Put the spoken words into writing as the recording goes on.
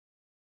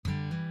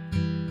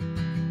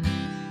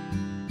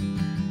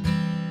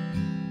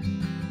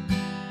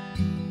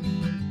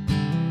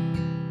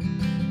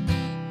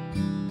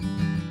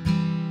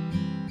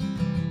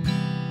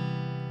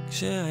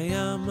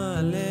כשהים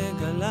מעלה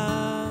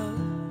גליו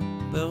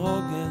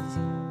ברוגז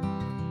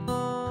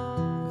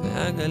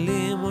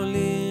והגלים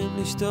עולים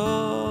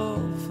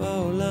לשטוף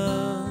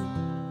העולם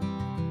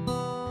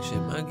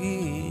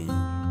כשמגיעים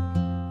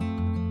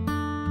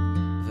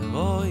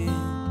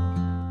ורואים.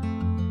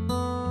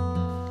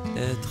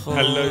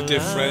 Hello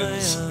dear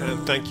friends,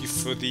 and thank you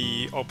for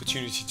the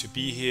opportunity to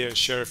be here and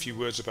share a few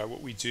words about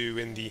what we do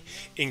in the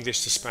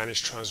English to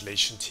Spanish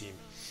translation team.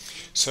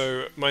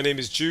 So my name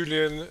is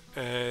Julian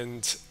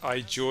and I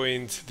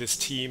joined this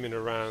team in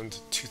around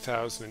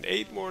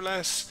 2008 more or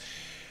less,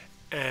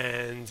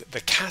 and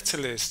the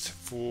catalyst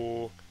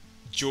for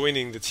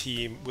joining the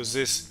team was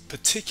this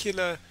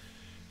particular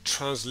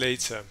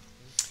translator.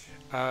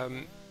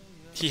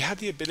 He had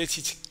the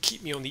ability to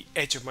keep me on the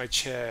edge of my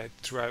chair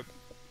throughout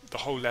the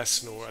whole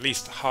lesson, or at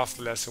least half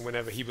the lesson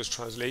whenever he was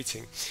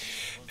translating,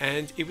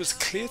 and it was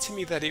clear to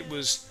me that it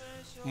was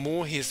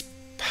more his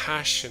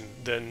passion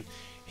than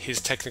his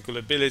technical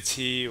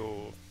ability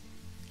or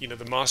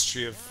the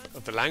mastery of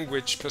the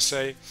language per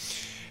se.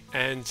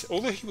 And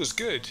although he was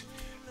good,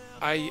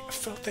 I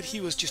felt that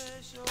he was just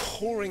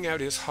pouring out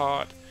his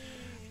heart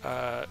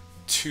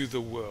to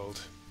the world,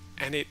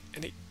 and it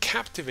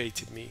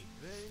captivated me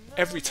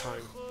every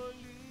time.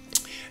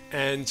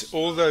 And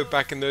although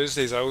back in those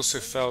days I also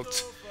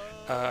felt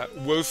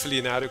woefully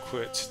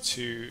inadequate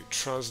to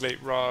translate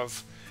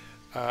Rav,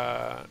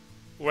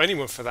 or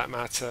anyone for that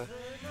matter,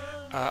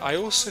 I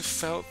also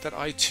felt that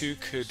I too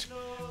could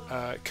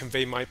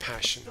convey my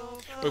passion,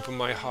 open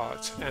my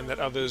heart, and that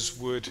others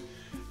would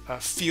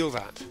feel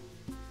that.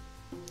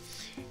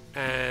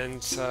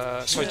 And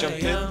so I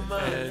jumped in,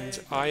 and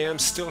I am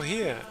still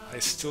here. I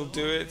still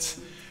do it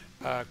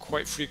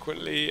quite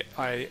frequently.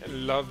 I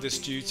love this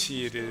duty.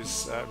 It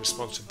is a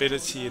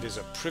responsibility. It is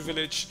a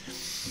privilege.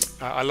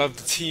 I love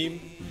the team.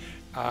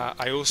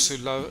 I also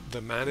love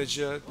the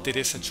manager,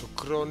 Teresa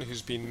Chocron,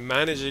 who's been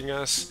managing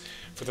us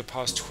for the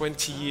past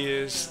 20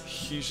 years.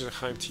 Huge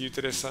l'chaim to you,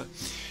 Teresa.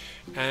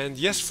 And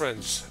yes,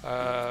 friends,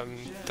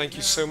 thank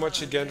you so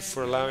much again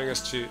for allowing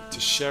us to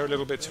share a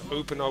little bit, to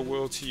open our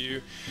world to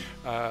you.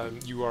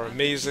 You are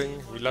amazing.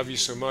 We love you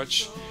so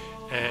much.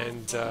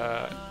 And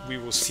we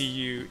will see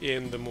you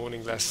in the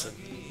morning lesson.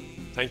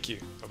 Thank you.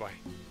 Bye-bye.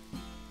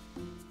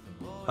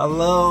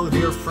 Hello,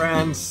 dear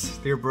friends,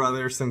 dear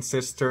brothers and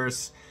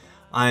sisters.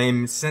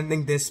 I'm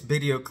sending this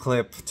video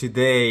clip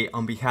today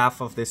on behalf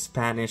of the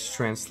Spanish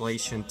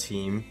translation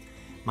team.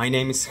 My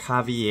name is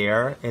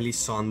Javier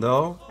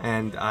Elizondo,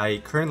 and I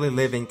currently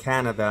live in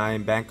Canada,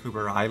 in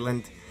Vancouver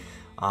Island,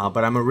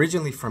 but I'm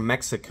originally from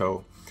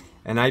Mexico.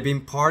 And I've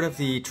been part of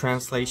the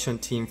translation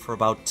team for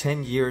about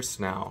 10 years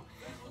now.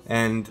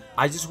 And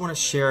I just want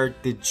to share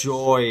the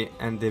joy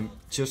and the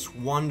just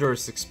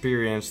wondrous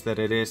experience that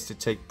it is to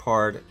take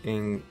part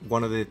in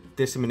one of the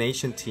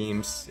dissemination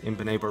teams in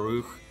Bnei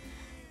Baruch.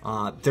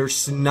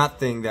 There's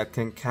nothing that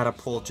can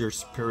catapult your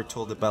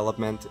spiritual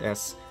development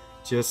as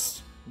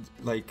just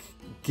like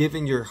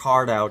giving your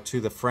heart out to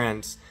the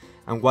friends.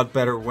 And what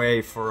better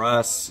way for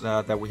us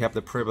that we have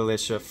the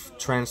privilege of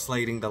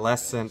translating the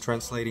lesson,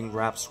 translating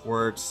Rav's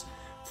words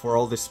for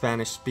all the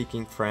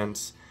Spanish-speaking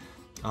friends.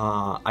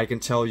 I can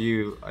tell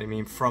you, I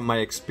mean, from my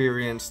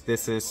experience,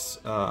 this is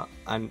a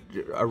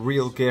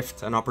real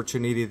gift, an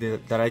opportunity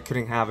that I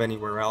couldn't have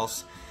anywhere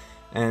else.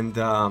 And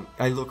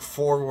I look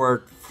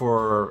forward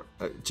for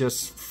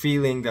just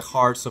feeling the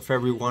hearts of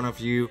every one of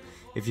you.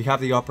 If you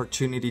have the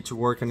opportunity to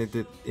work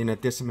in a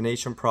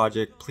dissemination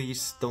project,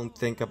 please don't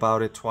think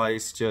about it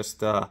twice.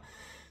 Just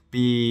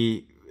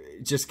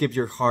give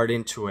your heart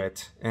into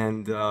it.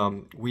 And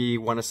we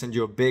want to send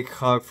you a big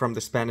hug from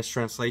the Spanish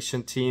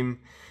translation team.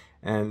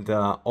 And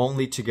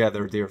only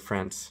together, dear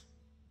friends.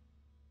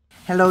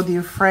 Hello,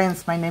 dear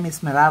friends. My name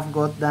is Merav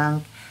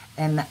Goddank,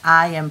 and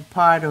I am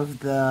part of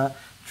the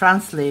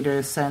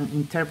translators and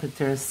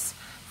interpreters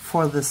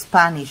for the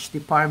Spanish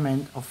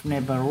department of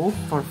Bnei Baruch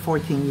for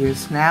 14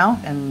 years now.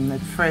 And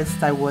at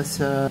first I was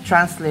a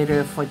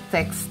translator for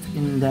text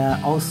in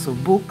also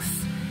books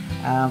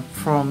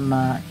from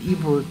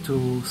Hebrew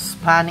to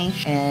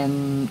Spanish.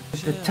 And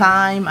at the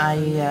time I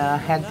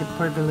had the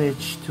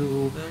privilege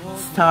to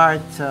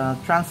start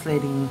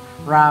translating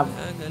Rav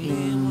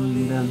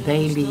in the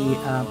daily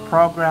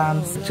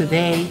programs.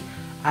 Today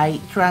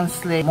I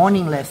translate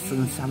morning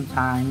lessons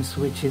sometimes,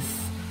 which is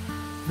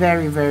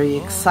very, very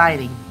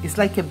exciting. It's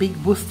like a big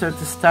booster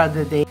to start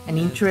the day. An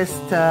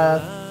interesting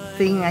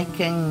thing I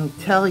can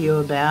tell you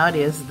about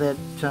is that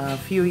a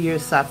few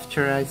years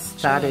after I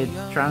started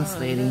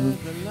translating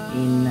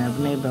in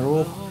Bnei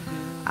Baruch,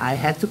 I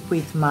had to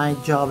quit my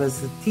job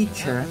as a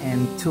teacher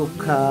and took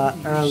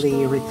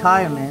early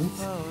retirement,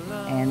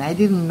 and I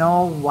didn't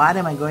know what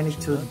am I going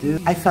to do.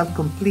 I felt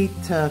complete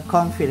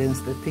confidence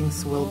that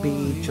things will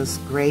be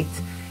just great,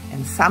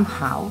 and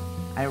somehow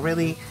I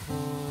really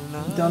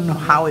don't know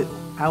how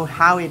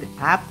it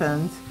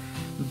happened,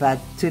 but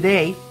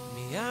today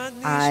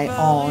I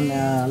own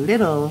a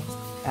little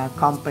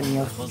company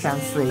of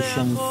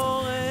translations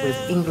with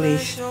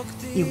English,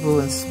 Hebrew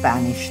and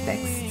Spanish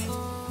text.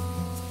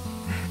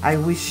 I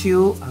wish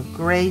you a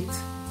great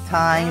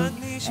time,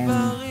 and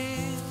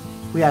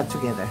we are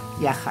together,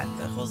 יחד.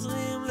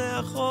 וחוזרים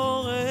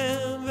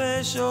לאחוריהם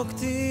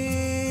ושוקטים,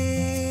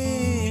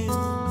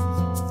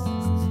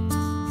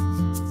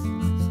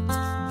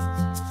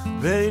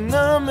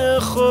 ואינם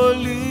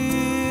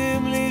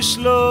יכולים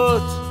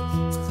לשלוט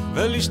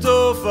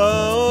ולשטוף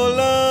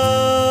העולם,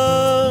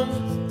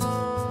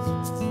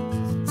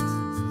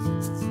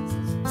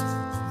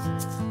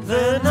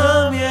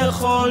 ואינם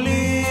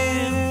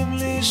יכולים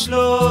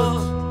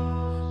לשלוט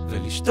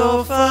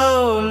ולשטוף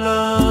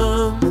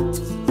העולם.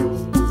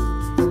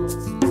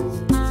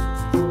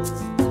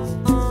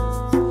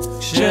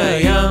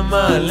 כשהים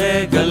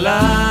מעלה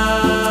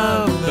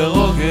גליו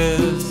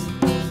ברוגז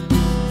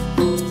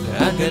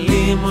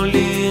והגלים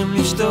עולים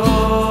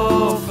לשטוף